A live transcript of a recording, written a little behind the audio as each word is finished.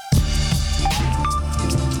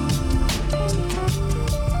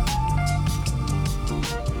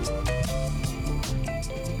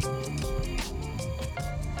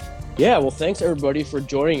Yeah, well, thanks everybody for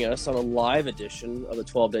joining us on a live edition of the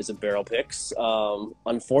 12 Days of Barrel Picks.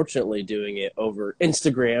 Unfortunately, doing it over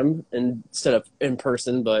Instagram instead of in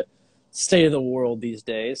person, but state of the world these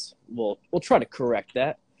days. We'll try to correct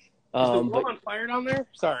that. Is the world But on fire down there?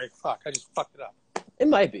 Sorry, fuck, I just fucked it up. it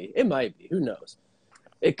might be. It might be. Who knows?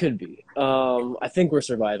 It could be. I think we're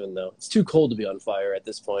surviving though. It's too cold to be on fire at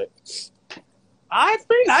this point. It's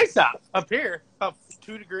pretty nice up here. About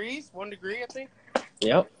 2 degrees, 1 degree, I think.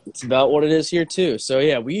 Yep, it's about what it is here too. So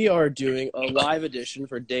yeah, we are doing a live edition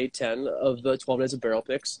for day 10 of the 12 Days of Barrel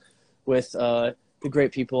Picks with the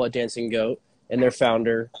great people at Dancing Goat and their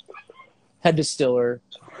founder, head distiller,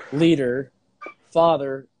 leader,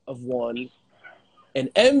 father of one, and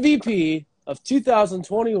MVP of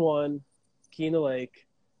 2021, Key in the Lake,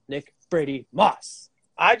 Nick Brady Moss.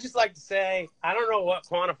 I'd just like to say, I don't know what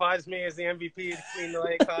quantifies me as the MVP of the Clean the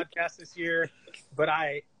Lake podcast this year, but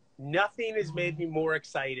nothing has made me more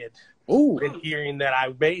excited than hearing that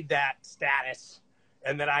I made that status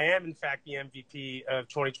and that I am, in fact, the MVP of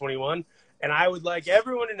 2021. And I would like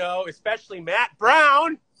everyone to know, especially Matt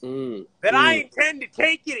Brown, that I intend to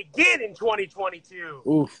take it again in 2022.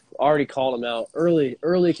 Oof, already called him out.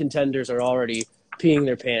 Early contenders are already peeing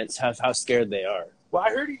their pants, how scared they are. Well,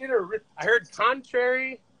 I heard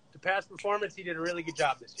contrary to past performance, he did a really good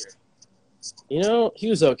job this year. You know, he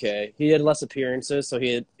was okay. He had less appearances, so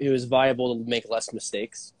he was viable to make less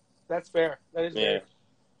mistakes. That's fair. That is fair.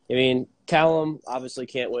 I mean, Callum obviously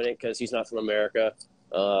can't win it because he's not from America.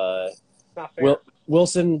 Not fair.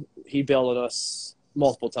 Wilson, he bailed on us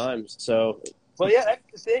multiple times. So, well, yeah, that's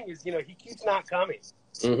the thing is, he keeps not coming.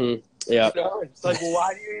 Mm-hmm. Yeah. It's like, well,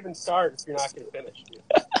 why do you even start if you're not going to finish?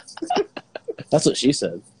 That's what she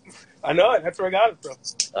said. I know it. That's where I got it from.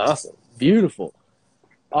 Awesome. Beautiful.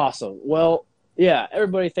 Awesome. Well, yeah,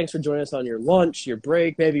 everybody, thanks for joining us on your lunch, your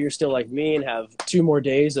break. Maybe you're still like me and have 2 more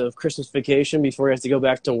days of Christmas vacation before you have to go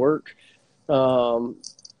back to work. So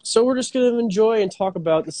we're just going to enjoy and talk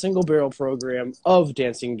about the single barrel program of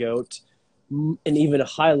Dancing Goat and even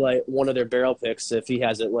highlight one of their barrel picks if he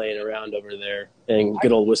has it laying around over there in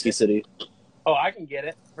good old Whiskey City. Oh, I can get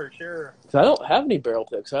it for sure. I don't have any barrel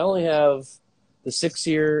picks. I only have the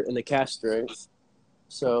 6-year and the cask strength.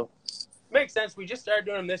 So makes sense. We just started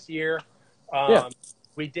doing them this year.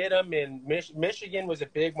 We did them in Michigan was a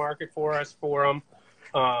big market for us for them.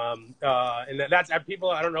 And that's people.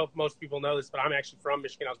 I don't know if most people know this, but I'm actually from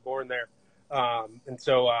Michigan. I was born there. And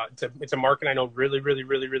so it's a market I know really, really,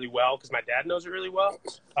 really, really well because my dad knows it really well.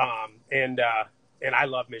 And I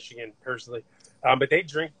love Michigan personally. But they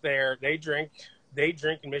drink there. They drink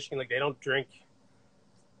in Michigan like they don't drink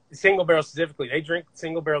single barrels specifically. They drink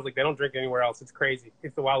single barrels like they don't drink anywhere else. It's crazy.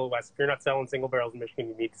 It's the Wild West. If you're not selling single barrels in Michigan,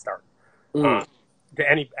 you need to start to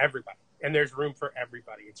everybody. And there's room for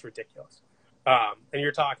everybody. It's ridiculous. And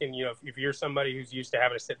you're talking, if you're somebody who's used to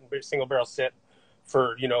having a single barrel sit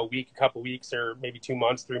for, a week, a couple weeks, or maybe 2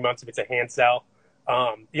 months, 3 months, if it's a hand sell,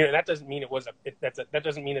 that doesn't mean that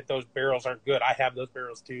doesn't mean that those barrels aren't good. I have those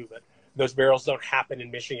barrels too, but those barrels don't happen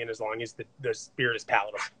in Michigan as long as the spirit is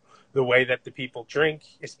palatable. The way that the people drink,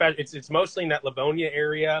 especially it's mostly in that Livonia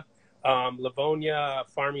area, Livonia,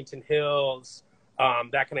 Farmington Hills,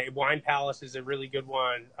 that kind of Wine Palace is a really good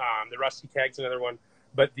one. The Rusty Keg's another one.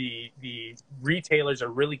 But the retailers are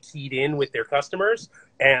really keyed in with their customers,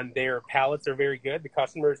 and their palates are very good. The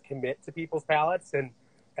customers commit to people's palates, and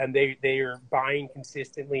they are buying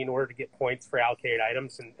consistently in order to get points for allocated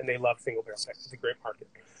items, and they love single barrel picks. It's a great market.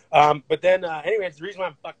 But then, anyways, the reason why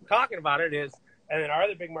I'm fucking talking about it is, and then our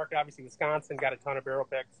other big market, obviously Wisconsin, got a ton of barrel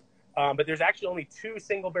picks. But there's actually only 2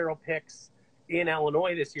 single barrel picks in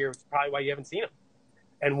Illinois this year, which is probably why you haven't seen them.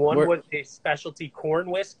 And one was a specialty corn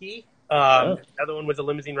whiskey. The other one was a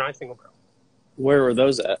limousine rye single barrel. Where were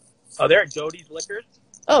those at? Oh, they're at Doty's Liquors.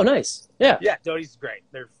 Oh, nice. Yeah. Yeah, Doty's is great.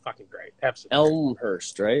 They're fucking great. Absolutely.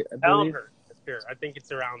 Elmhurst, right? Elmhurst. Sure. I think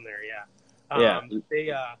it's around there, yeah.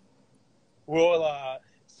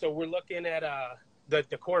 So we're looking at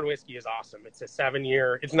the corn whiskey is awesome. It's a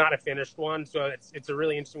 7-year. It's not a finished one, so it's a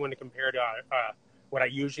really interesting one to compare to what I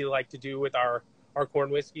usually like to do with our corn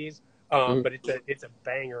whiskeys. But it's a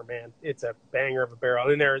banger, man. It's a banger of a barrel,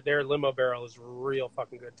 and their limo barrel is real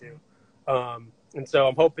fucking good too. And so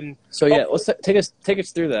I'm hoping. So yeah, let's take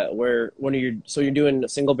us through that. You're doing a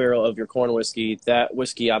single barrel of your corn whiskey. That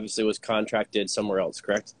whiskey obviously was contracted somewhere else,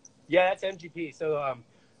 correct? Yeah, that's MGP. So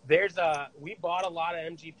we bought a lot of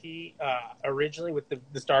MGP originally with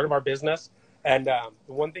the start of our business. And the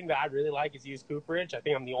one thing that I really like is used cooperage. I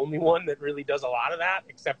think I'm the only one that really does a lot of that,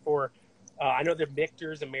 except for I know that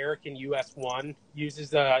Michter's American US 1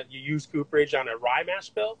 uses used cooperage on a rye mash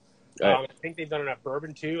bill. Right. I think they've done it on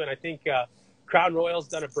bourbon too. And I think Crown Royal's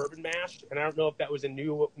done a bourbon mash, and I don't know if that was a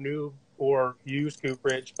new or used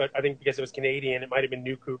cooperage, but I think because it was Canadian, it might have been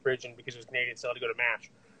new cooperage, and because it was Canadian, still had to go to mash.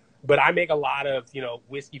 But I make a lot of,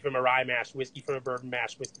 whiskey from a rye mash, whiskey from a bourbon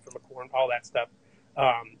mash, whiskey from a corn, all that stuff.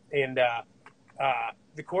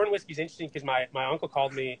 The corn whiskey is interesting because my uncle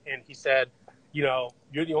called me and he said, you're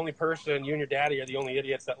the only person, you and your daddy are the only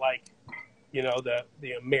idiots that like,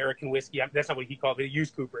 the American whiskey. That's not what he called it.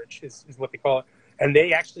 Used cooperage is what they call it. And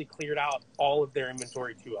they actually cleared out all of their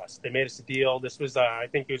inventory to us. They made us a deal. This was, I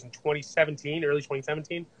think it was in 2017, early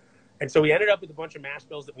 2017. And so we ended up with a bunch of mash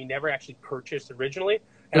bills that we never actually purchased originally.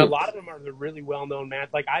 And a lot of them are the really well-known mash.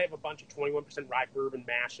 Like I have a bunch of 21% rye bourbon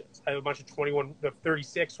mashes. I have a bunch of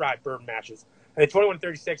 36 rye bourbon mashes. And the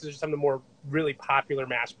 2136 is just some of the more really popular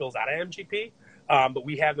mash bills out of MGP. But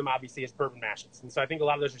we have them obviously as bourbon mashes. And so I think a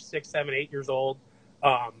lot of those are 6, 7, 8 years old.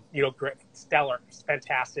 Great, stellar,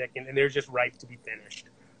 fantastic, and they're just ripe to be finished.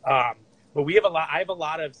 But we have I have a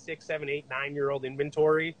lot of 6, 7, 8, 9-year-old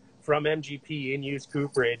inventory from MGP in used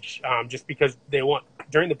cooperage, just because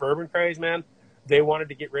during the bourbon craze, man, they wanted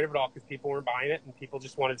to get rid of it all because people weren't buying it and people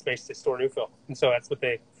just wanted space to store new fill. And so that's what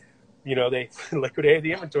they liquidated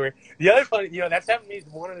the inventory. The other funny, that's happened to me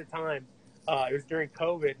one other time. It was during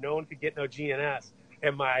COVID. No one could get no GNS.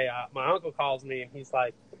 And my uncle calls me and he's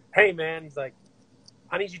like, hey, man, he's like,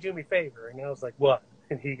 I need you to do me a favor. And I was like, what?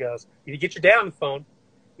 And he goes, you get your dad on the phone.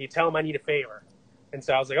 You tell him I need a favor. And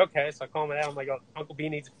so I was like, okay. So I call my dad. I'm like, oh, Uncle B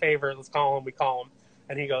needs a favor. Let's call him. We call him.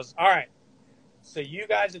 And he goes, all right. So you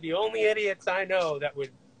guys are the only idiots I know that would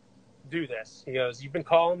do this. He goes, you've been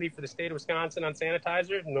calling me for the state of Wisconsin on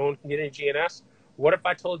sanitizers. No one can get any GNS. What if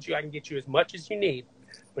I told you I can get you as much as you need,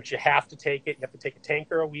 but you have to take it. You have to take a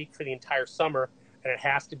tanker a week for the entire summer, and it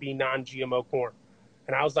has to be non-GMO corn.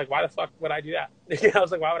 And I was like, why the fuck would I do that? I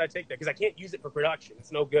was like, why would I take that? Because I can't use it for production.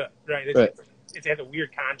 It's no good, right? It's at a weird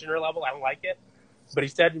congener level. I don't like it. But he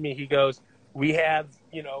said to me, he goes, we have,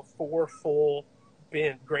 4 full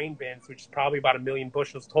grain bins, which is probably about 1 million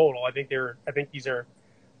bushels total. I think these are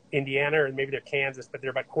Indiana or maybe they're Kansas, but they're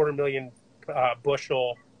about 250,000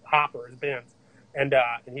 bushel hoppers, bins. And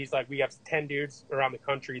he's like, we have 10 dudes around the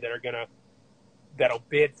country that'll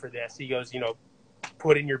bid for this. He goes,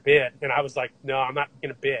 put in your bid. And I was like, no, I'm not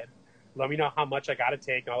going to bid. Let me know how much I got to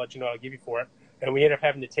take, and I'll let you know what I'll give you for it. And we ended up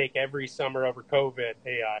having to take every summer over COVID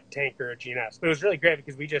a tanker of GNS. But it was really great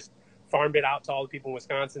because we just farmed it out to all the people in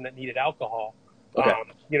Wisconsin that needed alcohol,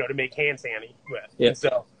 to make hand sandy with. Yeah. And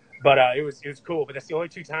so, but it was cool. But that's the only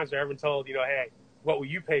 2 times I've ever been told, hey, what will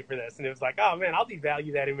you pay for this? And it was like, oh, man, I'll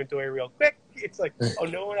devalue that inventory real quick. It's like, oh,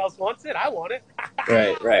 no one else wants it. I want it.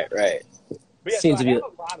 Right. But yeah, so I have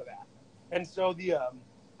a lot of that. And so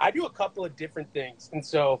I do a couple of different things. And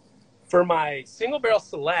so for my single barrel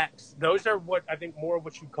selects, those are what I think more of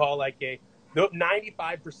what you call like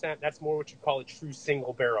 95%, that's more what you call a true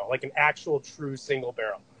single barrel, like an actual true single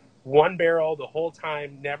barrel. 1 barrel the whole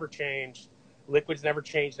time, never changed. Liquids never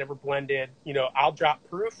changed, never blended. I'll drop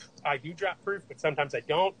proof. I do drop proof, but sometimes I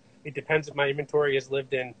don't. It depends if my inventory has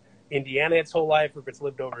lived in Indiana its whole life or if it's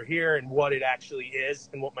lived over here and what it actually is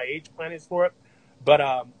and what my age plan is for it.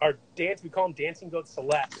 But we call them Dancing Goat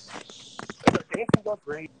Selects. Dancing Goat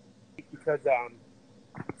great because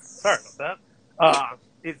sorry about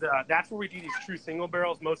that. That's where we do these true single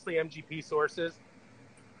barrels, mostly MGP sources.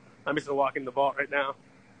 I'm just gonna walk in the vault right now.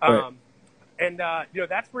 Right. And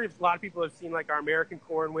that's where a lot of people have seen like our American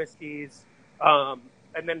corn whiskeys, and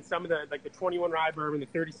then some of the like the 21 rye bourbon, the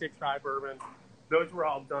 36 rye bourbon. Those were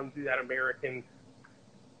all done through that American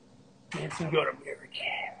Dancing Goat American.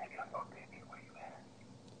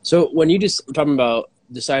 So when you just talking about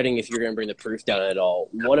deciding if you're going to bring the proof down at all,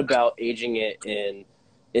 what about aging it in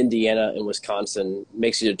Indiana and Wisconsin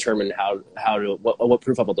makes you determine what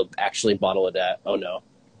proof level to actually bottle it at? Oh no,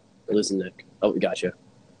 we're losing Nick. Oh, we got you.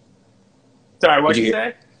 Sorry, what did you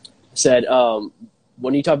say? Said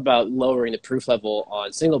when you talk about lowering the proof level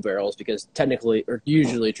on single barrels, because technically or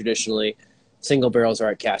usually traditionally single barrels are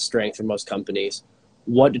at cask strength for most companies.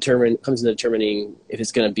 What comes into determining if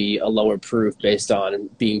it's going to be a lower proof based on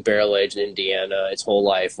being barrel aged in Indiana its whole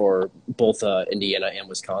life, or both Indiana and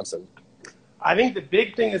Wisconsin? I think the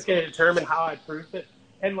big thing that's going to determine how I proof it,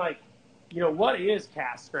 and what is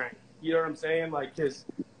cask strength? You know what I'm saying? Because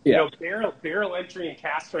barrel entry and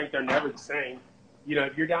cask strength are never the same.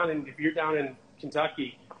 If you're down in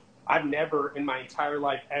Kentucky, I've never in my entire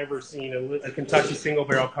life ever seen a Kentucky single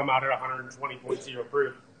barrel come out at 120.0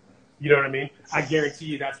 proof. You know what I mean? I guarantee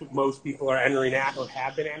you that's what most people are entering at or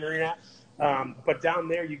have been entering at. But down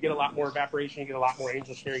there, you get a lot more evaporation, you get a lot more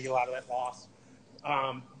angel share, you get a lot of that loss.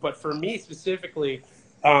 But for me specifically,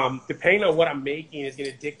 Depending on what I'm making is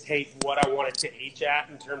going to dictate what I want it to age at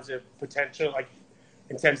in terms of potential, like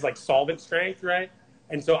in terms of like solvent strength, right?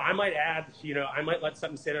 And so I might add, I might let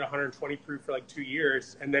something sit at 120 proof for like 2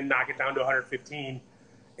 years and then knock it down to 115.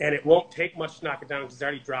 And it won't take much to knock it down because it's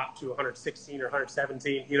already dropped to 116 or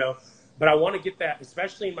 117, But I want to get that,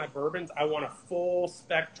 especially in my bourbons, I want a full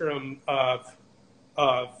spectrum of,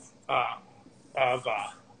 uh, of,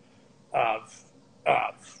 uh,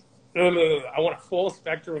 I want a full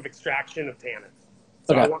spectrum of extraction of tannins.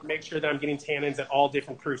 So I want to make sure that I'm getting tannins at all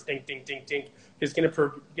different proofs. Ding, ding, ding, ding. It's going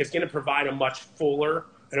to provide a much fuller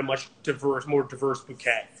and a much more diverse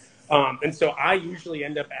bouquet. And so I usually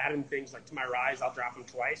end up adding things like to my ryes. I'll drop them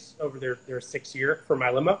twice over their 6 year for my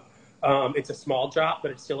limo. It's a small drop, but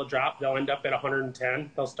it's still a drop. They'll end up at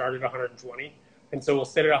 110. They'll start at 120. And so we'll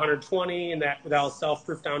sit at 120, and that'll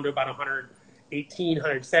self-proof down to about 118,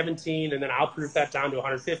 117, and then I'll proof that down to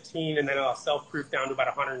 115, and then I'll self-proof down to about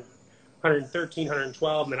 100, 113,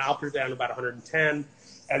 112, and then I'll proof down to about 110.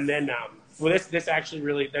 And then, this actually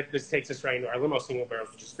really, this takes us right into our limo single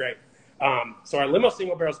barrels, which is great. So our limo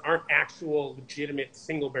single barrels aren't actual legitimate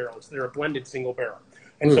single barrels. They're a blended single barrel.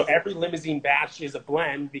 And so every limousine batch is a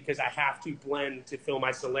blend because I have to blend to fill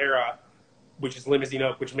my Solera, which is limousine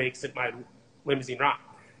oak, which makes it my limousine rye.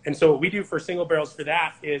 And so what we do for single barrels for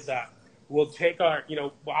that is we'll take our,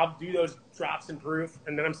 I'll do those drops in proof,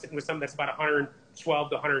 and then I'm sitting with something that's about 112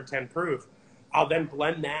 to 110 proof. I'll then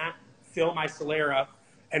blend that, fill my Solera,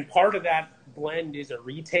 and part of that blend is a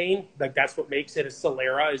retain. Like that's what makes it a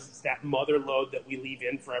Solera, is it's that mother load that we leave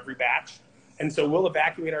in for every batch. And so we'll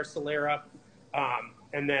evacuate our Solera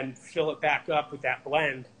and then fill it back up with that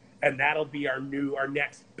blend, and that'll be our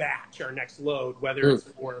next batch, our next load, whether it's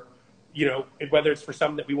for whether it's for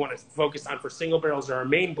something that we want to focus on for single barrels or our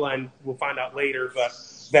main blend, we'll find out later, but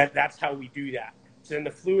that's how we do that. So then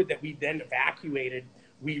the fluid that we then evacuated,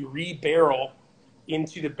 we re-barrel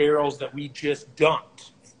into the barrels that we just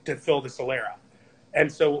dumped to fill the Solera.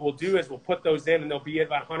 And so what we'll do is we'll put those in, and they'll be at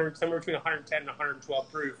about 100, somewhere between 110 and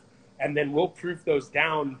 112 proof, and then we'll proof those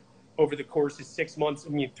down over the course of 6 months,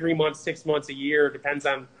 3 months, 6 months, a year, depends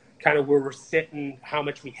on kind of where we're sitting, how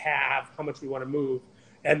much we have, how much we want to move.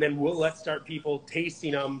 And then we'll start people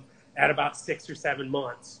tasting them at about 6 or 7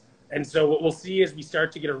 months. And so what we'll see is we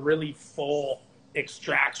start to get a really full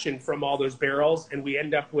extraction from all those barrels, and we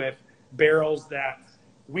end up with barrels that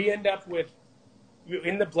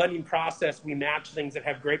in the blending process, we match things that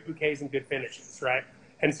have great bouquets and good finishes, right?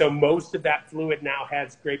 And so most of that fluid now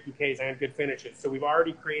has great bouquets and good finishes. So we've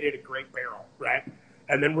already created a great barrel, right?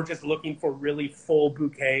 And then we're just looking for really full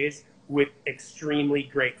bouquets with extremely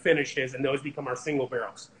great finishes, and those become our single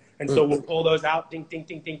barrels. And so we'll pull those out, ding, ding,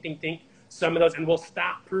 ding, ding, ding, ding, some of those, and we'll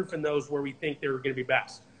stop proofing those where we think they're going to be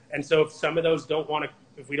best. And so if some of those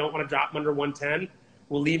if we don't want to drop them under 110,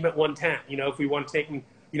 we'll leave them at 110. If we want to take them,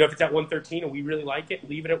 if it's at 113 and we really like it,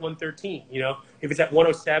 leave it at 113. If it's at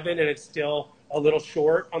 107 and it's still a little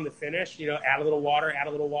short on the finish, add a little water, add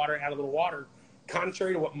a little water, add a little water.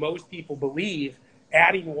 Contrary to what most people believe,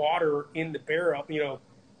 adding water in the barrel,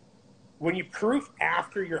 when you proof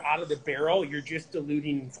after you're out of the barrel, you're just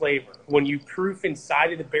diluting flavor. When you proof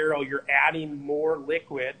inside of the barrel, you're adding more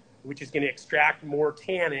liquid, which is going to extract more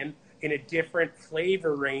tannin in a different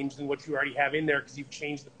flavor range than what you already have in there because you've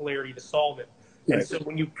changed the polarity of the solvent. Right. And so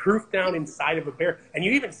when you proof down inside of a barrel, and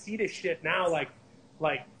you even see this shit now, like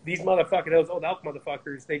these those old elk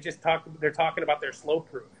motherfuckers, they're talking about their slow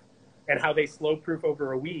proof and how they slow proof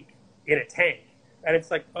over a week in a tank. And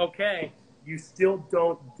it's like, okay, you still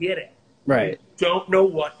don't get it. Right. You don't know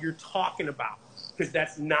what you're talking about because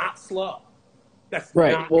that's not slow. That's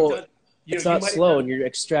right. Not, well, it's not slow, and you're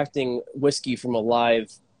extracting whiskey from a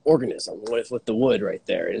live organism with the wood right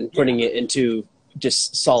there and putting it into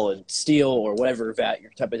just solid steel or whatever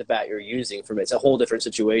type of vat you're using from it. It's a whole different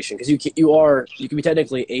situation because you can be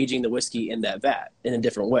technically aging the whiskey in that vat in a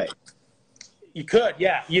different way. You could,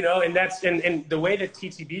 yeah, and that's and the way that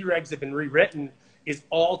TTB regs have been rewritten is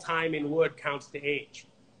all time in wood counts to age.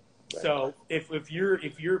 Right. So if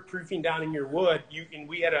you're proofing down in your wood,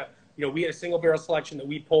 we had a single barrel selection that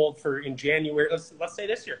we pulled for in January. Let's say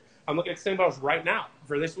this year. I'm looking at single barrels right now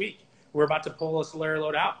for this week. We're about to pull a Solera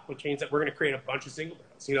load out, which means that we're going to create a bunch of single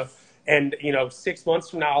barrels. And 6 months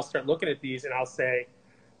from now, I'll start looking at these and I'll say,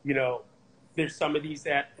 there's some of these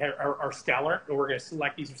that are stellar, and we're going to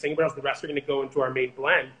select these for single barrels. The rest are going to go into our main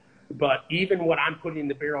blend. But even what I'm putting in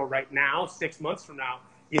the barrel right now, 6 months from now,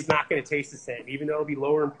 is not going to taste the same. Even though it'll be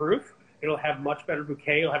lower in proof, it'll have much better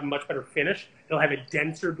bouquet. It'll have a much better finish. It'll have a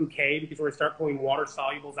denser bouquet because we're going to start pulling water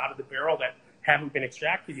solubles out of the barrel that haven't been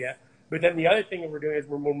extracted yet. But then the other thing that we're doing is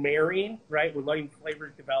we're marrying, right? We're letting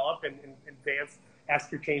flavors develop and advance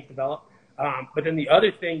ester change develop. But then the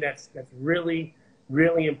other thing that's really,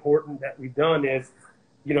 really important that we've done is,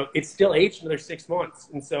 you know, it's still aged another 6 months.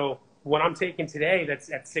 And so what I'm taking today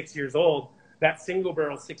that's at 6 years old, that single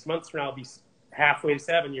barrel 6 months from now will be halfway to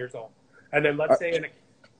 7 years old. And then let's say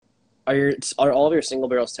are all of your single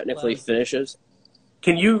barrels technically finishes?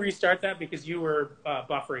 Can you restart that because you were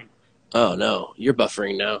buffering? Oh no, you're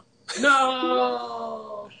buffering now.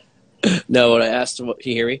 No. No, what I asked, can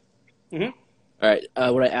you hear me? Mm-hmm. All right.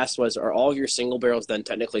 What I asked was, are all your single barrels then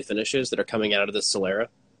technically finishes that are coming out of the Solera?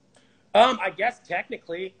 I guess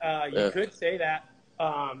technically you could say that.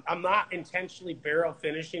 I'm not intentionally barrel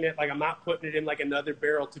finishing it. Like I'm not putting it in like another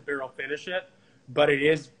barrel to barrel finish it, but it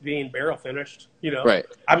is being barrel finished, you know? Right.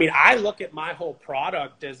 I mean, I look at my whole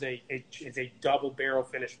product as a double barrel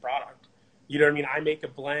finished product. You know what I mean? I make a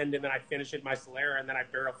blend and then I finish it in my Solera and then I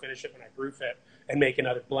barrel finish it when I proof it and make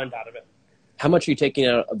another blend out of it. How much are you taking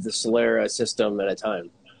out of the Solera system at a time?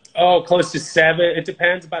 Oh, close to 7. It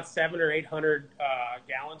depends, about 700 or 800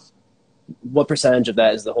 gallons. What percentage of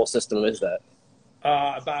that is the whole system is that?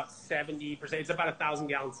 About 70%. It's about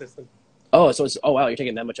 1,000-gallon system. Oh, so oh wow, you're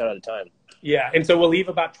taking that much out at a time. Yeah, and so we'll leave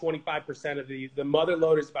about 25% of the mother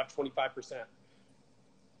load is about 25%.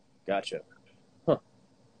 Gotcha. Huh.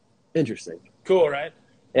 Interesting. Cool, right?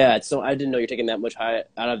 Yeah, so I didn't know you're taking that much high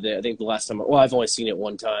out of the. I think the last time. Well, I've only seen it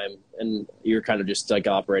one time, and you're kind of just like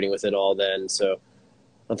operating with it all then. So I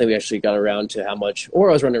don't think we actually got around to how much. Or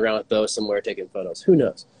I was running around with those somewhere taking photos. Who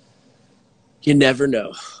knows? You never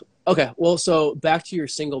know. Okay, well, so back to your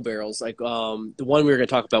single barrels. Like the one we were going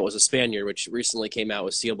to talk about was a Spaniard, which recently came out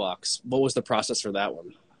with Sealbox. What was the process for that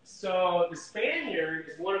one? So the Spaniard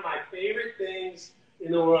is one of my favorite things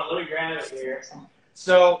in the world. Let me grab it here.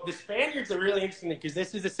 So the Spaniards are really interesting because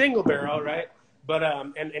this is a single barrel, right? But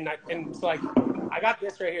and it's like I got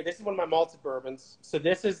this right here. This is one of my malted bourbons. So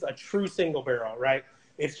this is a true single barrel, right?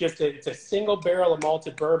 It's just it's a single barrel of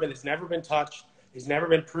malted bourbon. It's never been touched. It's never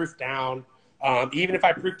been proofed down. Even if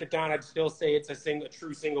I proofed it down, I'd still say it's a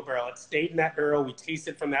true single barrel. It stayed in that barrel. We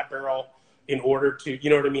tasted from that barrel in order to, you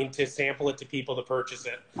know what I mean, to sample it to people to purchase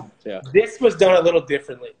it. Yeah. This was done a little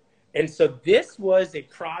differently. And so this was a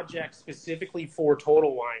project specifically for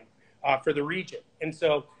Total Wine for the region. And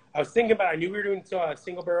so I was thinking about, I knew we were doing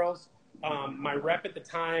single barrels. My rep at the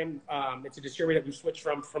time, it's a distributor that we switched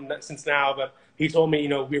from since now, but he told me, you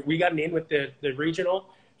know, we got an in with the regional.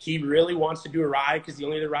 He really wants to do a rye because the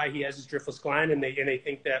only other rye he has is Driftless Glen, and they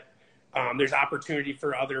think that there's opportunity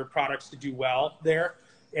for other products to do well there.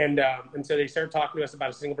 And so they started talking to us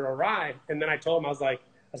about a single barrel rye. And then I told him, I was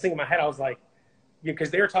thinking in my head, I was like,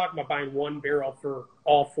 because they were talking about buying one barrel for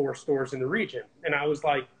all 4 stores in the region. And I was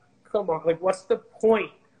like, come on, like, what's the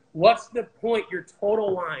point? What's the point? Your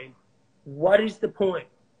Total Wine. What is the point?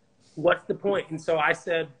 What's the point? And so I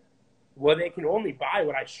said, well, they can only buy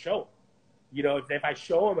what I show them. You know, if I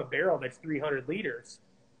show them a barrel that's 300 liters,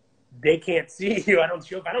 they can't see you.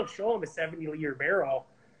 If I don't show them a 70-liter barrel,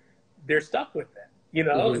 they're stuck with it. You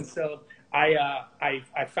know, mm-hmm. And so I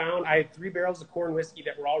found I had 3 barrels of corn whiskey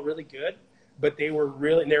that were all really good, but they were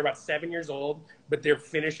about 7 years old, but their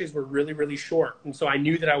finishes were really, really short. And so I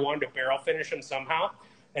knew that I wanted to barrel finish them somehow.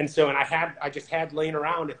 And so, I just had laying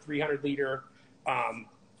around a 300-liter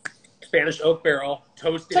Spanish oak barrel,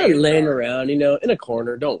 toasted. It's laying around, you know, in a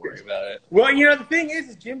corner. Don't worry about it. Well, you know, the thing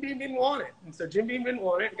is Jim Beam didn't want it. And so Jim Beam didn't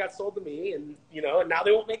want it. It got sold to me. And, you know, and now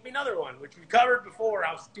they won't make me another one, which we covered before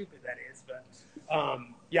how stupid that is. But, I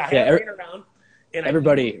had it laying around. And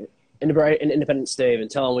everybody, Independent Stave, and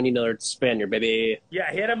tell them we need another Spaniard, baby.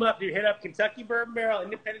 Yeah, hit them up, dude. Hit up Kentucky Bourbon Barrel,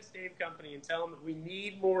 Independent Stave Company, and tell them that we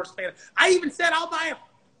need more Spaniard. I even said I'll buy a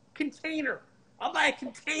container. I'll buy a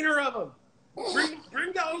container of them.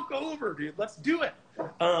 Bring the oak over, dude. Let's do it.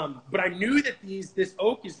 But I knew that this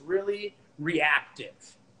oak is really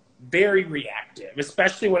reactive, very reactive,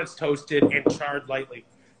 especially when it's toasted and charred lightly.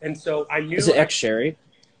 And so I knew. Is it ex-sherry?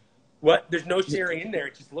 What? There's no sherry in there.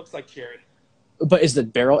 It just looks like sherry. But is the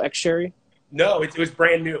barrel ex-sherry? No, it was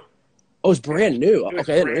brand new. Oh, it's brand new.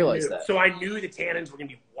 Okay, I didn't realize that. So I knew the tannins were going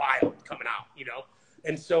to be wild coming out, you know.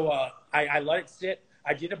 And so I let it sit.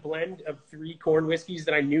 I did a blend of 3 corn whiskeys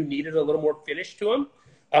that I knew needed a little more finish to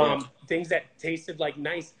them. Things that tasted like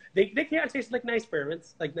nice. They can't taste like nice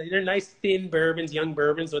bourbons. Like they're nice thin bourbons, young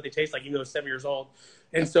bourbons, what they taste like, even though 7 years old.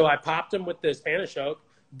 And so I popped them with the Spanish oak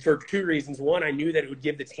for 2 reasons. One, I knew that it would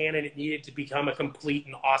give the tannin it needed to become a complete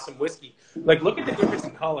and awesome whiskey. Like, look at the difference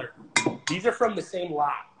in color. These are from the same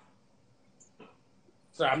lot.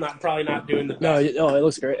 So I'm probably not doing the best. No, it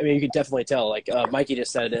looks great. I mean, you can definitely tell. Like Mikey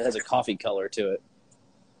just said, it has a coffee color to it.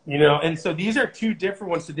 You know, and so these are 2 different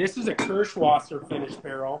ones. So this is a Kirschwasser finished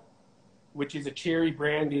barrel, which is a cherry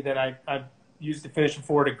brandy that I've used to finish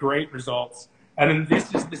before to great results. And then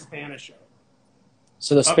this is the Spanish show.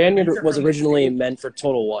 So the Spaniard was originally meant for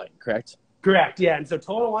Total Wine, correct? Correct, yeah. And so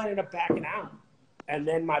Total Wine ended up backing out. And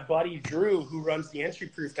then my buddy Drew, who runs the Entry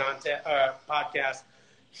Proof podcast,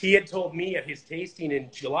 he had told me at his tasting in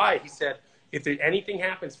July, he said, if anything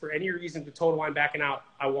happens for any reason to Total Wine backing out,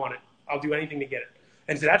 I want it. I'll do anything to get it.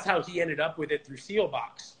 And so that's how he ended up with it through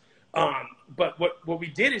Sealbox. But what we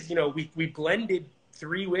did is, we blended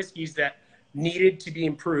 3 whiskeys that needed to be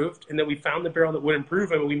improved, and then we found the barrel that would improve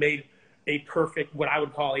them, and we made a perfect, what I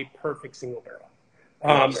would call a perfect single barrel.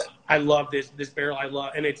 I love this barrel.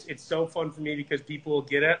 And it's so fun for me because people will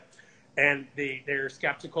get it, and they're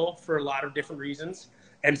skeptical for a lot of different reasons.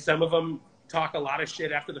 And some of them talk a lot of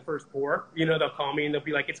shit after the first pour. They'll call me and they'll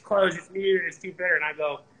be like, it's closed, it's muted, it's too bitter. And I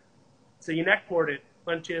go, so you neck poured it.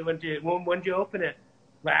 When did you open it?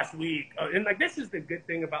 Last week. And this is the good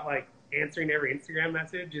thing about answering every Instagram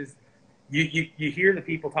message is you hear the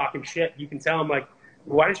people talking shit. You can tell them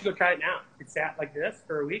why don't you go try it now? It sat like this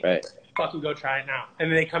for a week. Right. Fucking go try it now.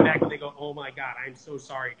 And then they come back and they go, oh my God, I'm so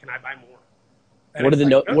sorry. Can I buy more? And what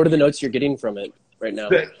are the notes you're getting from it right now?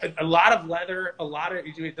 A lot of leather, a lot of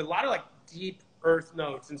deep earth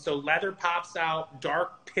notes. And so leather pops out,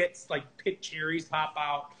 dark pits, pit cherries pop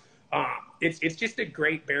out. It's just a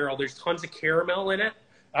great barrel. There's tons of caramel in it,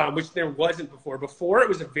 which there wasn't before. Before it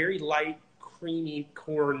was a very light, creamy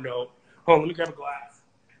corn note. Hold on, let me grab a glass.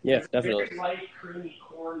 Yeah, definitely. Very light, creamy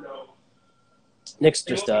corn note. Nick's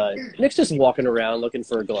just walking around looking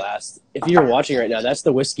for a glass. If you're watching right now, that's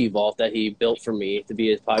the whiskey vault that he built for me to be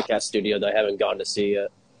his podcast studio that I haven't gone to see yet.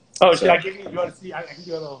 Oh, should I give you? You want to see? I can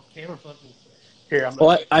do a little camera flip. Here,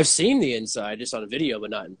 I've seen the inside just on video, but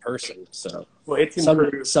not in person. So, well, it's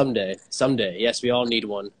improved. Someday. Yes, we all need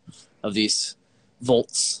one of these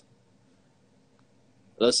vaults.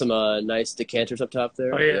 There's some nice decanters up top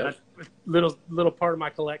there. Oh yeah, that's a little part of my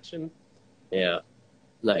collection. Yeah,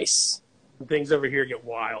 nice. Things over here get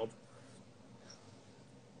wild.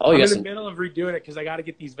 Oh, I'm in the middle of redoing it because I got to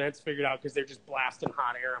get these vents figured out because they're just blasting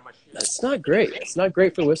hot air on my shit. That's not great. It's not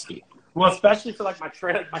great for whiskey. Well, especially for my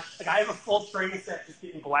train. I have a full train set just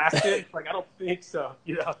getting blasted. I don't think so.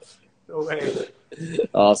 No way.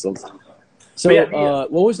 Awesome. So,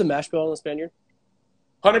 what was the mash bill on the Spaniard?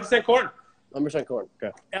 100% corn. 100% corn.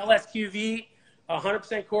 Okay. LSQV,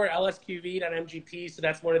 100% corn, LSQV.MGP. So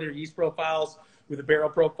that's one of their yeast profiles with a barrel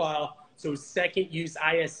profile. So second use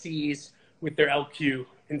ISCs with their LQ.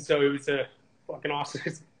 And so it was a fucking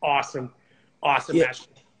awesome mash.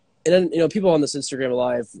 And then, people on this Instagram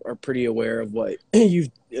Live are pretty aware of what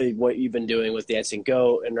you've been doing with Dancing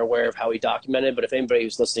Goat and are aware of how he documented. But if anybody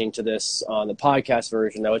who's listening to this on the podcast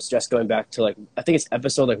version, now it's just going back to I think it's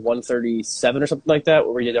episode 137 or something like that,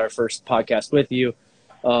 where we did our first podcast with you,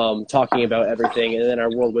 talking about everything. And then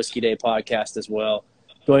our World Whiskey Day podcast as well,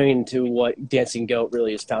 going into what Dancing Goat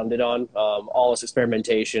really is founded on, all this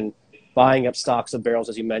experimentation, buying up stocks of barrels,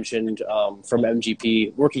 as you mentioned, from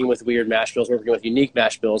MGP, working with weird mash bills, working with unique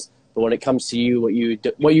mash bills. But when it comes to you, what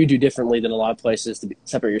you do differently than a lot of places to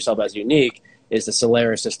separate yourself as unique is the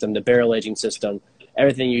Solera system, the barrel aging system,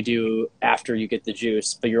 everything you do after you get the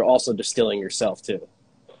juice, but you're also distilling yourself too.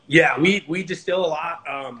 Yeah, we distill a lot.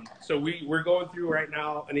 So we're going through right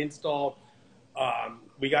now an install.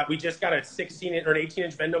 We just got a 16 or an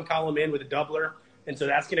 18-inch Vendome column in with a doubler, and so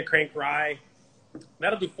that's going to crank rye.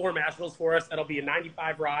 That'll do 4 mash bills for us. That'll be a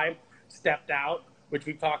 95 rye stepped out, which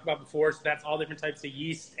we've talked about before. So that's all different types of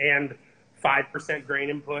yeast and 5% grain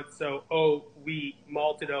input. So wheat,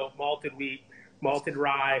 malted oat, malted wheat, malted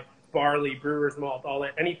rye, barley, brewer's malt, all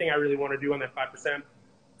that. Anything I really want to do on that 5%. So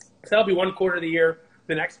that'll be 1 quarter of the year.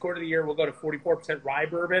 The next quarter of the year, we'll go to 44% rye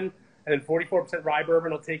bourbon. And then 44% rye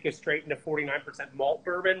bourbon will take us straight into 49% malt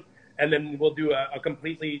bourbon. And then we'll do a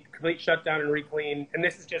complete shutdown and reclean. And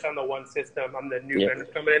this is just on the one system, on the new vendors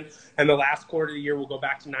coming in. And the last quarter of the year, we'll go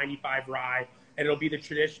back to 95 rye. And it'll be the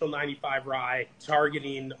traditional 95 rye,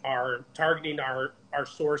 targeting our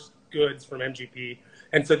sourced goods from MGP.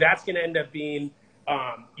 And so that's going to end up being,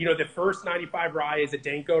 the first 95 rye is a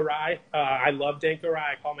Danko rye. I love Danko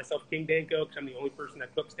rye. I call myself King Danko because I'm the only person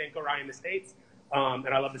that cooks Danko rye in the States. And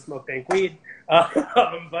I love to smoke dank weed. But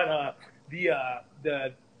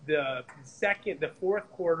the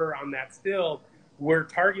fourth quarter on that still, we're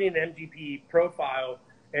targeting an MGP profile,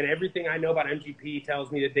 and everything I know about MGP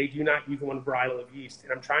tells me that they do not use one varietal of yeast,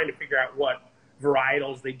 and I'm trying to figure out what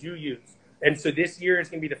varietals they do use. And so this year is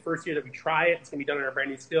going to be the first year that we try it. It's going to be done in our brand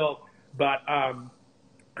new still, but I'm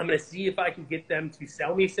going to see if I can get them to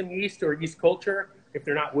sell me some yeast or yeast culture. If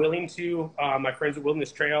they're not willing to, my friends at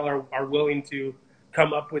Wilderness Trail are willing to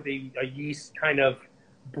come up with a yeast kind of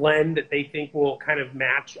blend that they think will kind of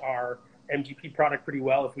match our MGP product pretty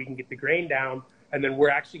well if we can get the grain down. And then we're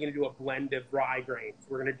actually going to do a blend of rye grains.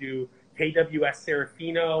 We're going to do KWS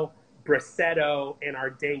Serafino, Brasetto, and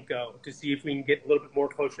Ardenko to see if we can get a little bit more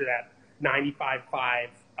closer to that 95.5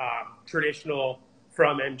 traditional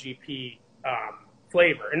from MGP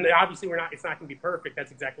flavor. And obviously it's not going to be perfect.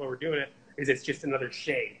 That's exactly why we're doing it, is it's just another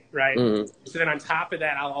shade, right? So then on top of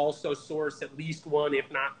that, I'll also source at least one,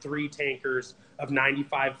 if not 3 tankers of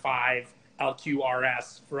 95.5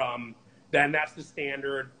 LQRS from, then that's the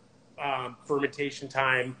standard fermentation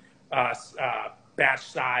time, batch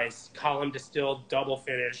size, column distilled, double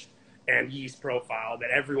finished, and yeast profile that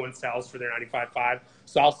everyone sells for their 95.5.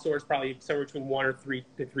 So I'll source probably somewhere between 1 or 3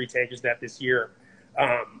 tankers of that this year.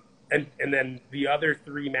 And then the other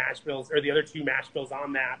 3 mash bills, or the other 2 mash bills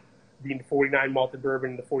on that, the 49 malted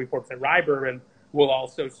bourbon and the 44% rye bourbon, will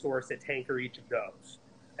also source a tanker each of those.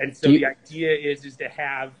 And so the idea is to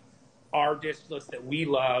have our distillates that we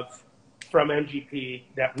love from MGP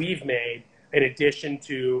that we've made, in addition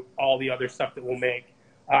to all the other stuff that we'll make,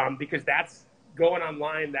 because that's going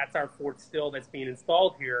online. That's our 4th still that's being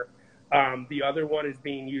installed here. The other one is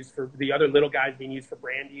being used for, the other little guy is being used for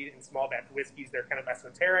brandy and small batch whiskeys. They're kind of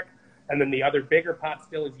esoteric. And then the other bigger pot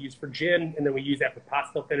still is used for gin. And then we use that for pot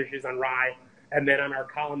still finishes on rye. And then on our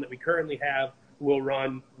column that we currently have, we'll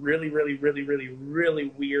run really, really, really, really,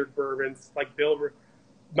 really weird bourbons. Like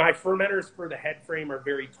my fermenters for the head frame are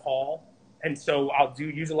very tall. And so I'll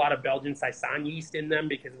use a lot of Belgian Saison yeast in them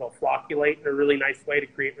because they'll flocculate in a really nice way to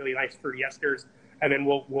create really nice fruity esters. And then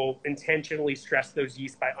we'll intentionally stress those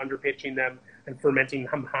yeasts by underpitching them and fermenting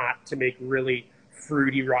them hot to make really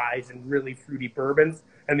fruity ryes and really fruity bourbons.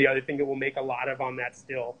 And the other thing that we'll make a lot of on that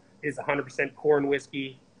still is 100% corn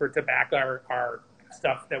whiskey to back our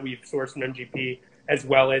stuff that we've sourced from MGP, as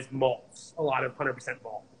well as malts, a lot of 100%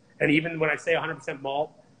 malt. And even when I say 100%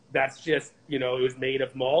 malt, that's just, it was made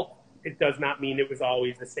of malt. It does not mean it was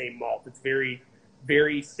always the same malt. It's very,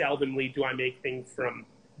 very seldomly do I make things from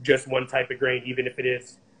just one type of grain, even if it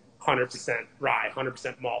is 100% rye,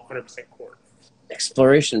 100% malt, 100% corn.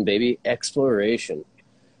 Exploration, baby, exploration.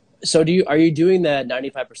 So are you doing that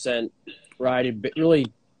 95% rye to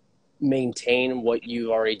really maintain what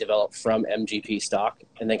you already developed from MGP stock,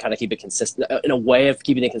 and then kind of keep it consistent, in a way of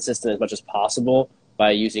keeping it consistent as much as possible by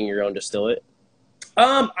using your own distillate?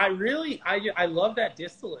 I love that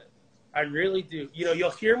distillate. I really do. You'll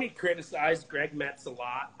hear me criticize Greg Metz a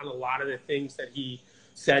lot on a lot of the things that he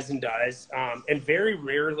says and does. And very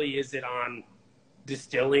rarely is it on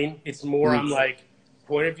distilling. It's more on like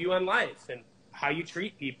point of view on life and how you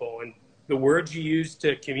treat people and the words you use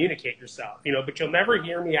to communicate yourself, but you'll never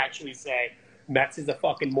hear me actually say Metz is a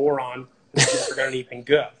fucking moron who's never done anything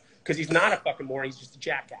good, because he's not a fucking moron. He's just a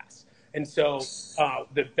jackass. And so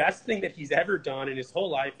the best thing that he's ever done in his whole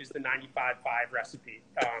life is the 95.5 recipe.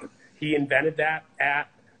 He invented that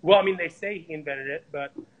they say he invented it,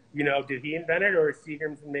 but, did he invent it, or is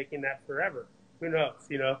Seagram's been making that forever? Who knows,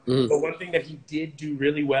 But one thing that he did do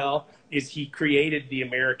really well is he created the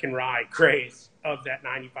American rye craze of that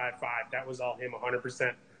 95.5. That was all him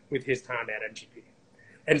 100% with his time at MGP.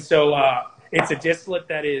 And so it's a distillate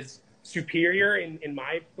that is superior, in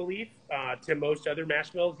my belief, to most other mash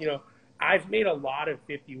bills. I've made a lot of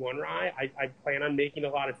 51 rye. I plan on making a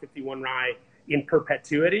lot of 51 rye in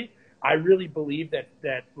perpetuity. I really believe that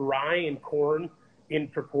rye and corn in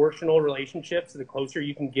proportional relationships, the closer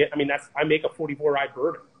you can get. I make a 44 rye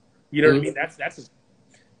bourbon. You know what I mean? That's the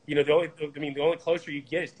only closer you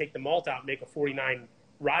get is take the malt out and make a 49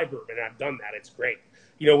 rye bourbon. And I've done that. It's great.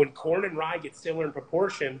 When corn and rye get similar in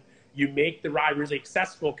proportion, you make the rye really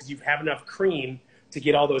accessible because you have enough cream to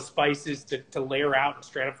get all those spices to layer out and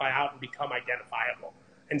stratify out and become identifiable.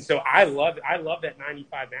 And so I love that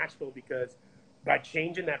 95 mash bill, because by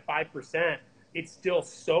changing that 5%, it's still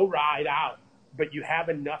so ryeed out, but you have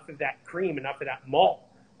enough of that cream, enough of that malt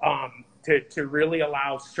to really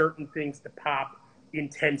allow certain things to pop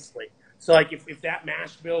intensely. So like if that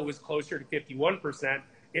mash bill was closer to 51%,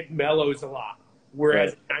 it mellows a lot.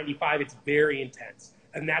 Whereas 95, it's very intense.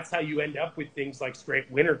 And that's how you end up with things like straight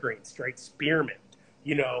wintergreen, straight spearmint.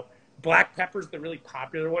 Black pepper's the really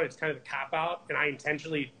popular one. It's kind of the cop-out, and I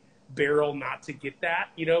intentionally barrel not to get that,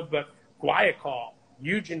 but guaiacol,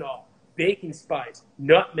 eugenol, baking spice,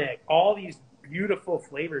 nutmeg, all these beautiful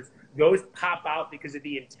flavors, those pop out because of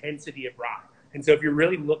the intensity of rye. And so if you're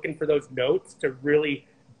really looking for those notes to really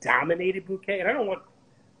dominate a bouquet, and I don't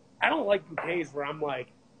like bouquets where I'm like,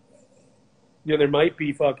 there might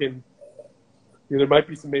be some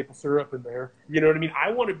maple syrup in there. You know what I mean? I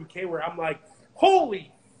want a bouquet where I'm like,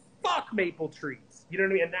 holy fuck, maple trees. You know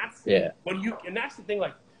what I mean? And that's and that's the thing,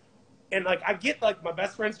 I get my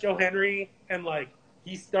best friend's Joe Henry, and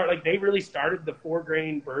they really started the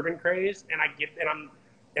 4-grain bourbon craze, and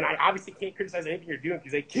I obviously can't criticize anything you're doing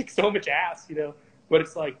because they kick so much ass, you know. But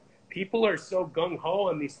it's like people are so gung ho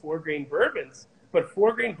on these 4-grain bourbons, but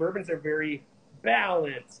 4-grain bourbons are very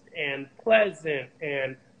balanced and pleasant,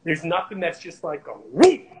 and there's nothing that's just like a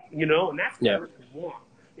whoop, you know. And that's what I really want.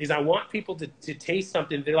 Is I want people to taste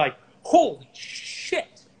something they're like, holy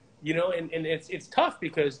shit, you know. And it's tough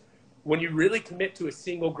because when you really commit to a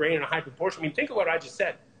single grain in a high proportion, I mean, think of what I just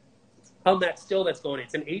said. On that still that's going,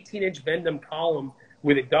 it's an 18-inch Vendome column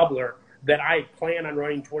with a doubler that I plan on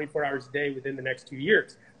running 24 hours a day within the next 2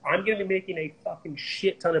 years. I'm going to be making a fucking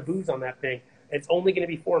shit ton of booze on that thing. It's only going to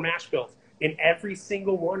be 4 mash bills. And every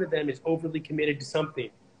single one of them is overly committed to something.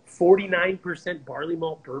 49% barley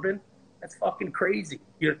malt bourbon, that's fucking crazy.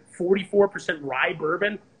 You're 44% rye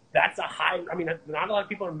bourbon. That's a high. I mean, not a lot of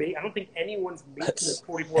people are making. I don't think anyone's making a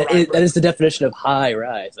 44 rye. That is the definition of high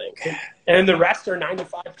rye, I think. And the rest are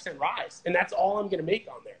 95% rye, and that's all I'm going to make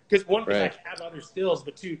on there. Because one, because I can have other stills,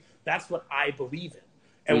 but two, that's what I believe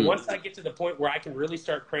in. And once I get to the point where I can really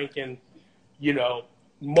start cranking, you know,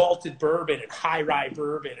 malted bourbon and high rye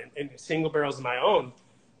bourbon and single barrels of my own,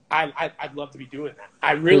 I'd love to be doing that.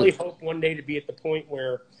 I really hope one day to be at the point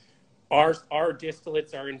where our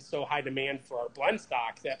distillates are in so high demand for our blend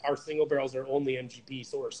stock that our single barrels are only MGP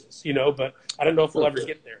sources, you know, but I don't know if we'll ever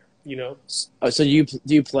get there, you know. So do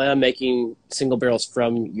you plan on making single barrels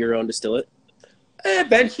from your own distillate?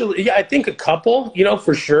 Eventually, yeah, I think a couple, you know,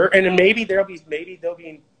 for sure. And then maybe they'll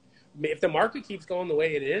be, if the market keeps going the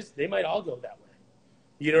way it is, they might all go that way.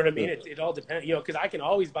 You know what I mean? It all depends, you know, because I can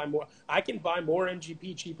always buy more. I can buy more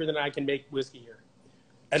MGP cheaper than I can make whiskey here.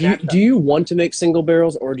 Do you want to make single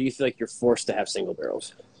barrels, or do you feel like you're forced to have single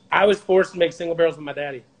barrels? I was forced to make single barrels with my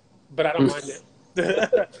daddy, but I don't mind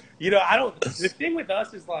it. You know, the thing with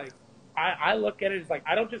us is like, I look at it as like,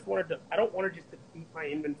 I don't want to just deplete my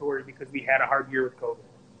inventory because we had a hard year with COVID.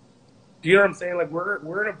 Do you know what I'm saying? Like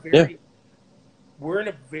we're in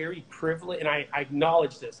a very privileged, and I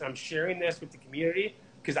acknowledge this. I'm sharing this with the community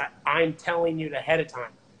because I'm telling you ahead of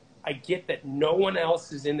time. I get that no one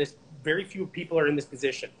else is in this. Very few people are in this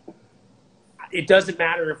position. It doesn't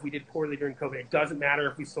matter if we did poorly during COVID. It doesn't matter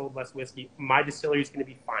if we sold less whiskey. My distillery is going to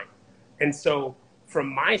be fine. And so from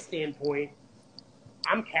my standpoint,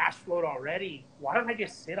 I'm cash flowed already. Why don't I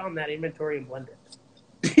just sit on that inventory and blend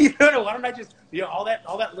it? You know, why don't I just, you know, all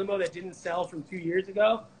that limo that didn't sell from 2 years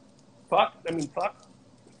ago, fuck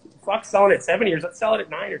selling it 7 years. Let's sell it at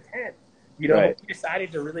 9 or 10. You know, we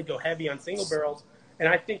decided to really go heavy on single barrels. And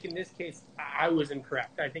I think in this case, I was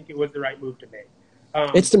incorrect. I think it was the right move to make.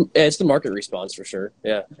 It's the market response for sure.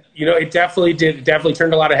 Yeah. You know, it definitely did. It definitely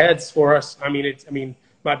turned a lot of heads for us. I mean,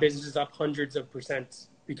 my business is up hundreds of %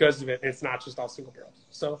 because of it. And it's not just all single barrels.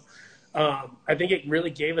 So I think it really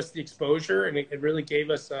gave us the exposure, and it really gave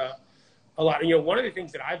us a lot. You know, one of the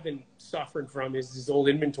things that I've been suffering from is this old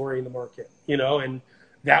inventory in the market, you know, and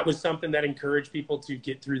that was something that encouraged people to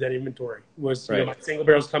get through that inventory was, you know, my single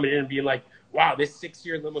barrels coming in and being like, wow, this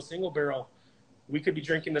 6-year limo single barrel, we could be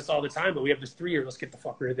drinking this all the time, but we have this 3-year. Let's get the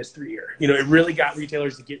fuck rid of this 3-year. You know, it really got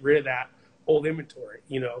retailers to get rid of that old inventory,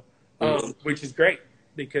 you know, which is great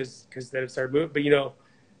because then it started moving. But, you know,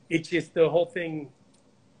 it's just the whole thing,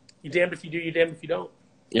 you damned if you do, you damned if you don't.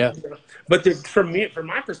 Yeah. You know? But from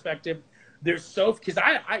my perspective, because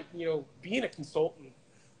I, you know, being a consultant,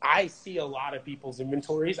 I see a lot of people's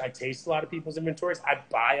inventories. I taste a lot of people's inventories. I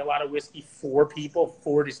buy a lot of whiskey for people,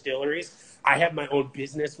 for distilleries. I have my own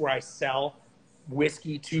business where I sell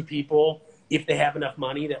whiskey to people if they have enough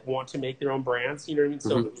money that want to make their own brands. You know what I mean?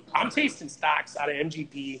 So I'm tasting stocks out of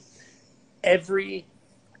MGP every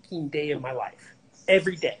fucking day of my life.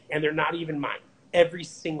 Every day. And they're not even mine. Every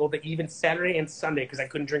single day, even Saturday and Sunday, because I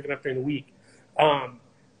couldn't drink enough during the week.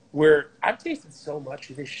 Where I've tasted so much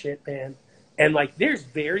of this shit, man. And, like, there's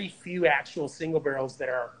very few actual single barrels that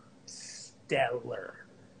are stellar.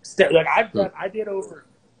 Like, I did over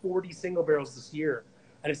 40 single barrels this year.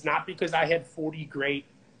 And it's not because I had 40 great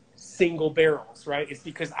single barrels, right? It's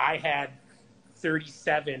because I had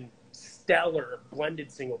 37 stellar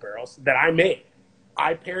blended single barrels that I made.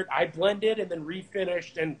 I blended and then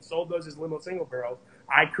refinished and sold those as limo single barrels.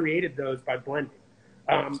 I created those by blending.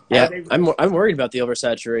 I'm worried about the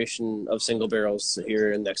oversaturation of single barrels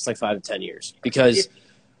here in the next 5 to 10 years because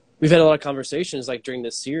we've had a lot of conversations during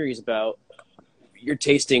this series about you're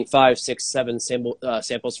tasting 5, 6, 7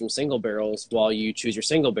 samples from single barrels while you choose your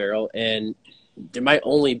single barrel, and there might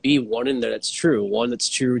only be one in there that's true. One that's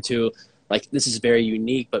true to this is very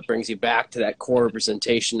unique, but brings you back to that core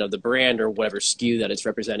representation of the brand or whatever SKU that it's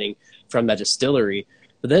representing from that distillery.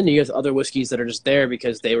 But then you get other whiskeys that are just there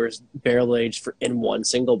because they were barrel aged in one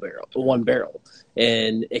barrel.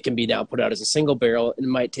 And it can be now put out as a single barrel, and it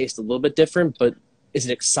might taste a little bit different, but is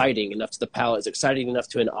it exciting enough to the palate? Is it exciting enough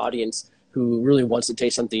to an audience who really wants to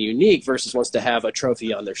taste something unique versus wants to have a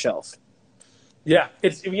trophy on their shelf? Yeah,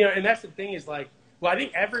 it's, you know, and that's the thing is like, well, I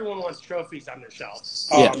think everyone wants trophies on their shelf.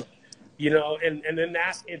 You know, and then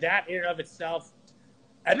that in and of itself,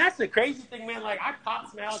 and that's the crazy thing, man. Like, I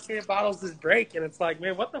popped some allocated bottles this break, and it's like,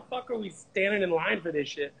 man, what the fuck are we standing in line for this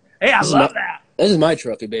shit? Hey, I love that. This is my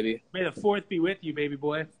trophy, baby. May the fourth be with you, baby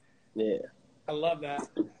boy. Yeah. I love that.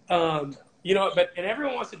 You know, and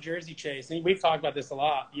everyone wants a jersey chase, and we've talked about this a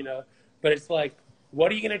lot, you know, but it's like,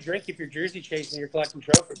 what are you going to drink if you're jersey chasing and you're collecting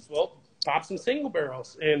trophies? Well, pop some single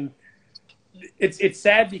barrels. And it's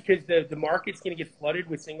sad because the market's going to get flooded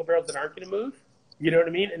with single barrels that aren't going to move. You know what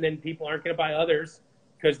I mean? And then people aren't going to buy others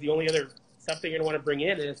because the only other stuff they're going to want to bring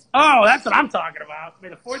in is, oh, that's what I'm talking about. May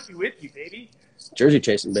the fourth be with you, baby. Jersey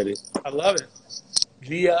chasing, baby. I love it.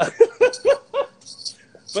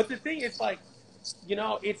 But the thing is, like, you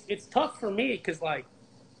know, it's tough for me because, like,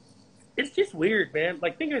 it's just weird, man.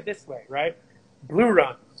 Like, think of it this way, right? Blue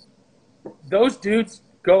Run. Those dudes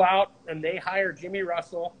go out and they hire Jimmy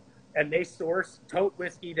Russell and they source tote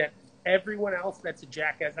whiskey that everyone else that's a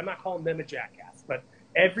jackass, I'm not calling them a jackass, but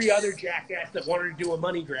every other jackass that wanted to do a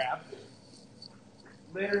money grab,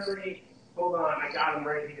 literally, hold on, I got him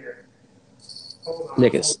right here.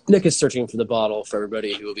 Nick is searching for the bottle for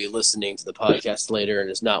everybody who will be listening to the podcast later and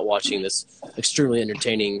is not watching this extremely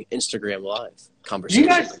entertaining Instagram live conversation.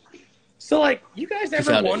 You guys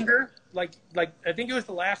ever wonder, like I think it was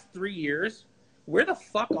the last 3 years, where the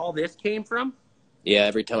fuck all this came from? Yeah,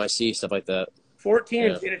 every time I see stuff like that. 14,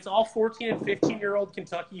 and it's all 14 and 15-year-old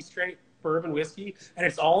Kentucky straight bourbon whiskey, and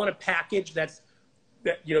it's all in a package that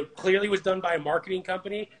you know clearly was done by a marketing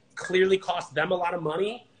company, clearly cost them a lot of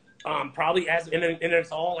money. Probably and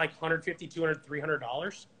it's all like $150, $200,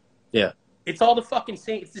 $300. Yeah. It's all the fucking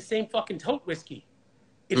same. It's the same fucking tote whiskey.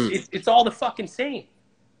 It's all the fucking same.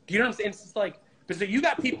 Do you know what I'm saying? It's just like, but so you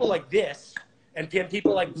got people like this and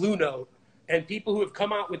people like Blue Note and people who have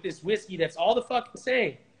come out with this whiskey that's all the fucking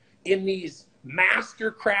same in these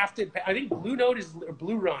master crafted. I think Blue Note is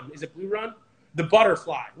Blue Run. Is it Blue Run? The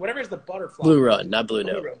Butterfly. Whatever is the Butterfly. Blue Run, not Blue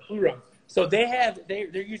Note. Blue Run. So they're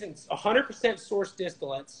using 100% sourced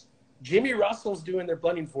distillates. Jimmy Russell's doing their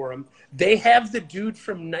blending for them. They have the dude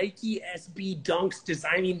from Nike SB Dunks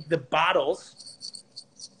designing the bottles.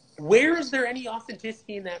 Where is there any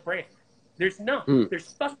authenticity in that brand? There's none.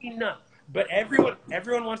 There's fucking none. But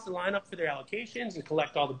everyone wants to line up for their allocations and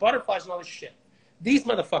collect all the butterflies and all this shit. These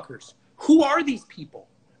motherfuckers, who are these people?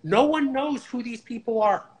 No one knows who these people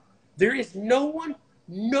are. There is no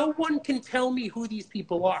one can tell me who these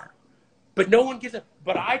people are. But no one gives a,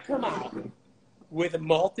 but I come out with a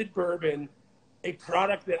malted bourbon, a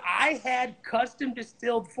product that I had custom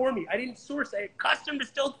distilled for me. I didn't source it. Custom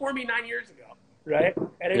distilled for me 9 years ago, right?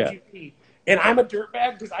 At MGP. And I'm a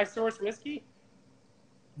dirtbag because I source whiskey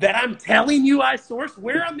that I'm telling you I source.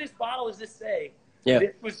 Where on this bottle does this say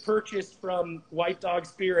this was purchased from White Dog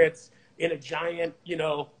Spirits in a giant, you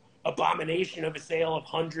know, abomination of a sale of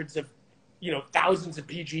hundreds of, you know, thousands of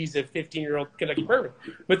PGs of 15-year-old Kentucky bourbon.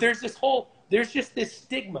 But there's just this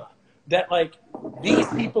stigma that, like, these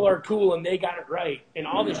people are cool and they got it right and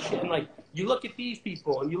all this shit. And, like, you look at these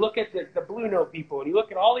people and you look at the Blue Note people and you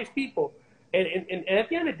look at all these people. And at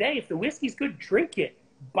the end of the day, if the whiskey's good, drink it.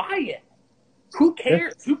 Buy it. Who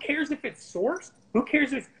cares? Who cares if it's sourced? Who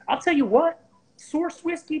cares if I'll tell you what, sourced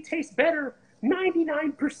whiskey tastes better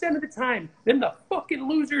 99% of the time than the fucking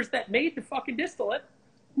losers that made the fucking distillate.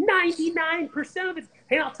 99% of it.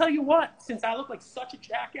 Hey, I'll tell you what, since I look like such a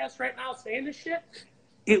jackass right now saying this shit,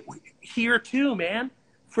 here too, man,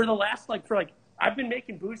 I've been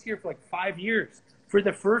making booze here for like 5 years. For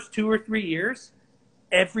the first 2 or 3 years,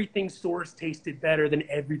 everything sourced tasted better than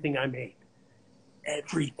everything I made.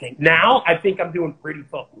 Everything. Now, I think I'm doing pretty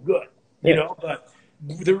fucking good, you know, but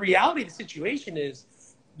the reality of the situation is,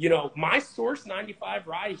 you know, my source 95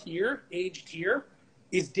 rye here, aged here,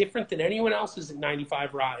 is different than anyone else's at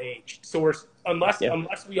 95 raw aged source, unless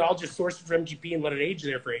we all just source it from MGP and let it age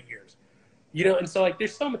there for 8 years. You know, and so, like,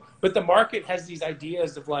 there's some, but the market has these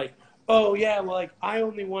ideas of, like, oh, yeah, well, like, I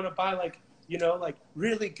only want to buy, like, you know, like,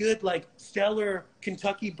 really good, like, stellar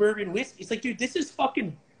Kentucky bourbon whiskey. It's like, dude, this is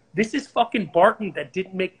fucking Barton that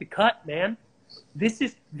didn't make the cut, man. This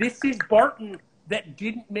is Barton that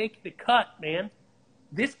didn't make the cut, man.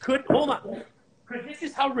 Hold on, because this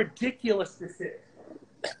is how ridiculous this is.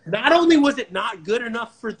 Not only was it not good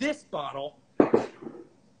enough for this bottle, but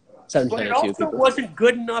it also wasn't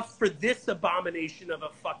good enough for this abomination of a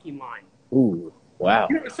fucking line. Ooh. Wow.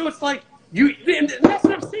 You know, so it's like and that's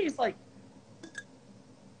what I'm saying. It's like,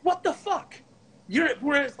 what the fuck?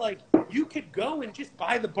 Whereas like you could go and just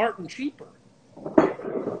buy the Barton cheaper.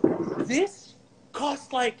 This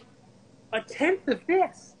costs like a tenth of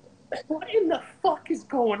this. What in the fuck is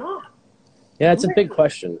going on? Yeah, it's a big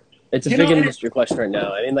question. It's a big industry question right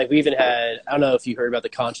now. I mean, like we even had, I don't know if you heard about the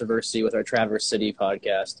controversy with our Traverse City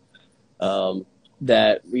podcast,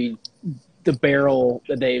 that the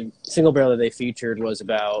single barrel that they featured was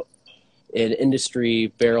about an industry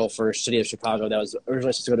barrel for City of Chicago that was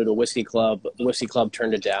originally supposed to go to a whiskey club. The whiskey club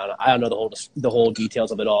turned it down. I don't know the whole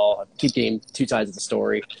details of it all. I keep getting two sides of the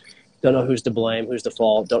story. Don't know who's to blame, who's to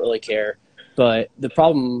fault. Don't really care. But the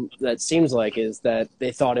problem that seems like is that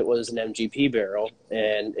they thought it was an MGP barrel,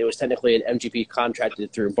 and it was technically an MGP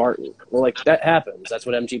contracted through Barton. Well, like, that happens. That's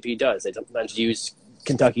what MGP does. They sometimes use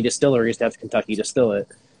Kentucky distilleries to have Kentucky distill it.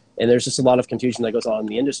 And there's just a lot of confusion that goes on in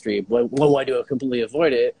the industry. One way to completely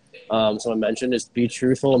avoid it, someone mentioned, is be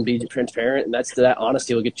truthful and be transparent. And that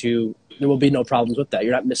honesty will get you, there will be no problems with that.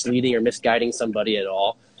 You're not misleading or misguiding somebody at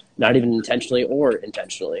all, not even intentionally or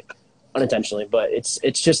unintentionally. But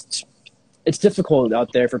it's difficult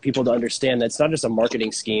out there for people to understand that it's not just a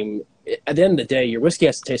marketing scheme. At the end of the day, your whiskey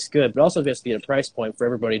has to taste good, but also has to be at a price point for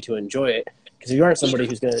everybody to enjoy it. Because if you aren't somebody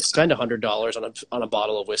who's going to spend $100 on a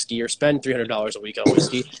bottle of whiskey or spend $300 a week on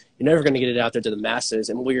whiskey, you're never going to get it out there to the masses.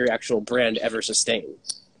 And will your actual brand ever sustain?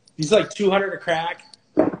 He's like 200 a crack.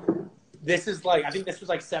 This is like, I think this was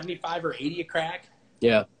like 75 or 80 a crack.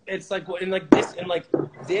 Yeah. It's like, and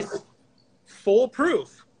this full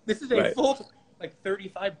proof. This is a full, like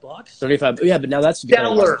 $35. 35. Yeah, but now that's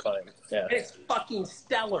stellar. Yeah. And it's fucking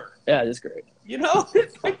stellar. Yeah, it is great. You know,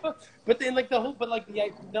 it's like, but then like the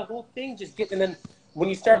whole thing just gets, and then when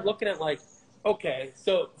you start looking at like, okay,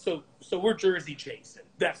 so we're Jersey chasing.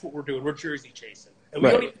 That's what we're doing. We're Jersey chasing, and we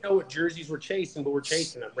don't even know what jerseys we're chasing, but we're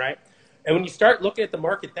chasing them, right? And when you start looking at the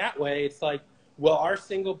market that way, it's like, well, our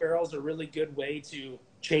single barrels are a really good way to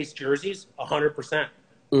chase jerseys, 100%.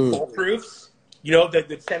 Full proofs, you know, the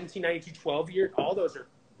 1792 12 year, all those are,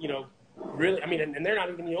 you know, really, I mean, and they're not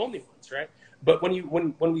even the only ones, right? But when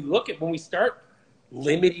we start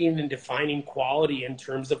limiting and defining quality in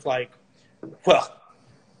terms of like, well,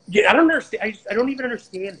 yeah, I don't understand. I don't even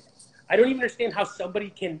understand it. I don't even understand how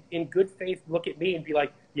somebody can, in good faith, look at me and be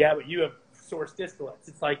like, yeah, but you have source distillates.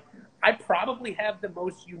 It's like, I probably have the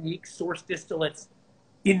most unique source distillates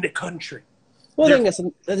in the country. Well, I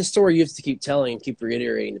think that's a story you have to keep telling and keep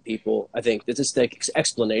reiterating to people. I think it's just the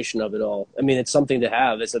explanation of it all. I mean, it's something to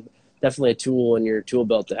have. It's definitely a tool in your tool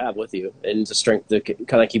belt to have with you, and it's a strength to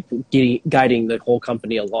kind of keep guiding the whole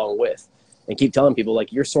company along with, and keep telling people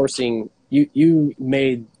like you're sourcing. You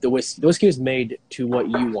made the whiskey. The whiskey was made to what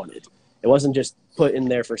you wanted. It wasn't just put in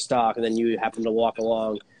there for stock, and then you happen to walk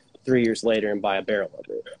along 3 years later and buy a barrel of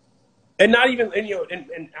it. And not even, and you know,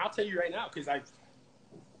 and I'll tell you right now, because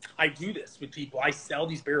I do this with people. I sell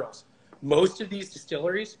these barrels. Most of these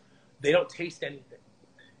distilleries, they don't taste anything.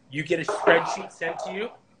 You get a spreadsheet sent to you.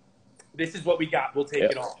 This is what we got. We'll take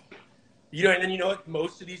it all. You know, and then you know what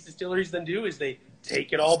most of these distilleries then do is they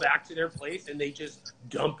take it all back to their place and they just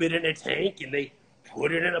dump it in a tank and they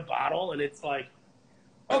put it in a bottle, and it's like,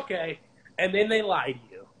 okay. And then they lie to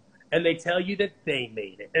you and they tell you that they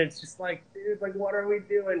made it. And it's just like, dude, like, what are we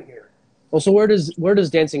doing here? Well, so where does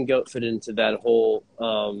Dancing Goat fit into that whole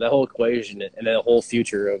equation and the whole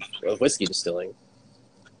future of whiskey distilling?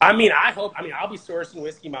 I mean, I'll be sourcing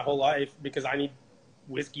whiskey my whole life because I need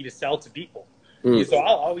whiskey to sell to people. So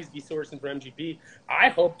I'll always be sourcing for MGP. I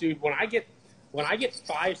hope, dude, when I get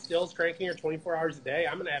 5 stills cranking here 24 hours a day,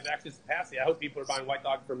 I'm gonna have access capacity. I hope people are buying White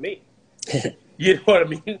Dog from me. You know what I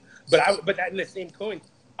mean? But that in the same coin,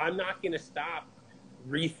 I'm not gonna stop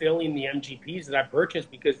refilling the MGPs that I purchased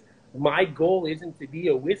because my goal isn't to be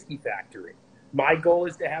a whiskey factory. My goal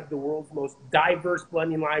is to have the world's most diverse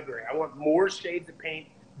blending library. I want more shades of paint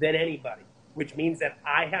than anybody, which means that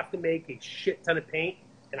I have to make a shit ton of paint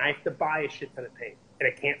and I have to buy a shit ton of paint, and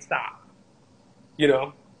I can't stop. You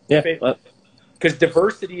know? Yeah. Because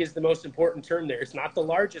diversity is the most important term there. It's not the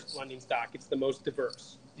largest blending stock. It's the most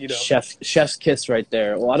diverse. You know? Chef's kiss right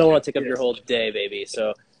there. Well, I don't want to take up your whole day, baby.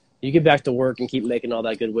 So you get back to work and keep making all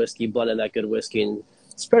that good whiskey, blending that good whiskey, and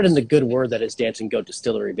spreading the good word that is Dancing Goat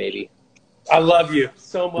Distillery, baby. I love you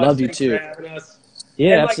so much. Love you Thanks too. for having us.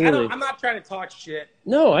 Yeah, and absolutely. I'm not trying to talk shit.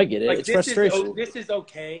 No, I get it. Like, it's frustration. This is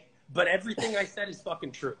okay, but everything I said is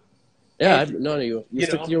fucking true. Yeah, none of you. You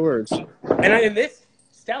stick to your words. And this,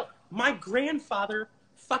 Stella, my grandfather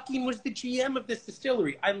fucking was the GM of this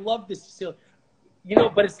distillery. I love this distillery. You know,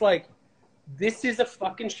 but it's like, this is a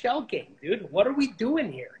fucking shell game, dude. What are we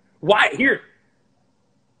doing here? Why? Here.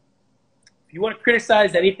 If you want to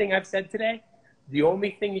criticize anything I've said today, the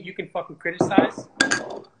only thing that you can fucking criticize,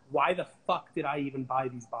 why the fuck did I even buy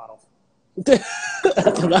these bottles?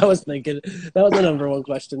 That's what I was thinking. That was the number one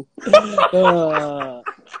question.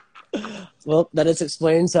 Well, that just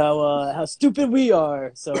explains how stupid we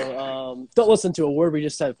are. So don't listen to a word we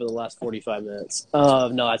just said for the last 45 minutes. No,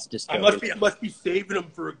 that's just joking. I must be saving them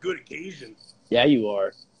for a good occasion. Yeah, you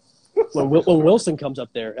are. When Wilson comes up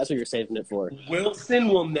there, that's what you're saving it for. Wilson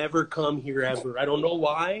will never come here ever. I don't know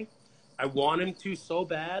why. I want him to so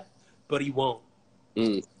bad, but he won't.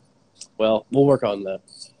 Well, we'll work on that.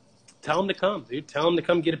 Tell him to come, dude. Tell him to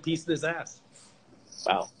come get a piece of this ass.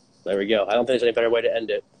 Wow. There we go. I don't think there's any better way to end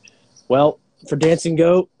it. Well, for Dancing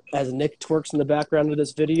Goat, as Nick twerks in the background of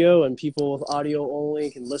this video and people with audio only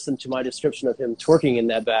can listen to my description of him twerking in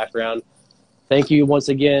that background, thank you once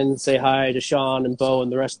again. Say hi to Sean and Bo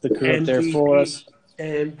and the rest of the crew up there for us.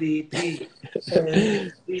 MVP.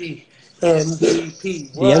 MVP.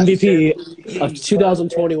 MVP. The MVP of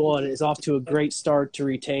 2021 is off to a great start to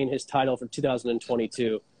retain his title for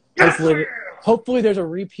 2022. Hopefully there's a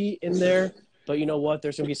repeat in there, but you know what?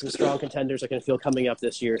 There's going to be some strong contenders I can feel coming up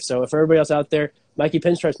this year. So if everybody else out there, Mikey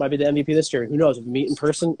Pinstripes might be the MVP this year. Who knows? If we meet in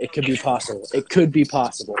person, it could be possible. It could be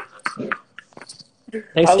possible.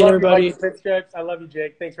 Thanks again, everybody. I love you,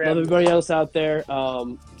 Jake. Thanks for having me. Everybody else out there.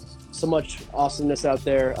 So much awesomeness out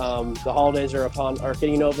there. The holidays are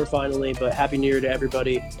getting over finally, but Happy New Year to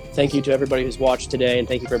everybody. Thank you to everybody who's watched today, and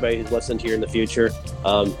thank you for everybody who's listened here in the future.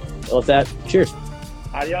 And with that, cheers.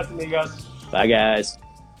 Adios, amigos. Bye, guys.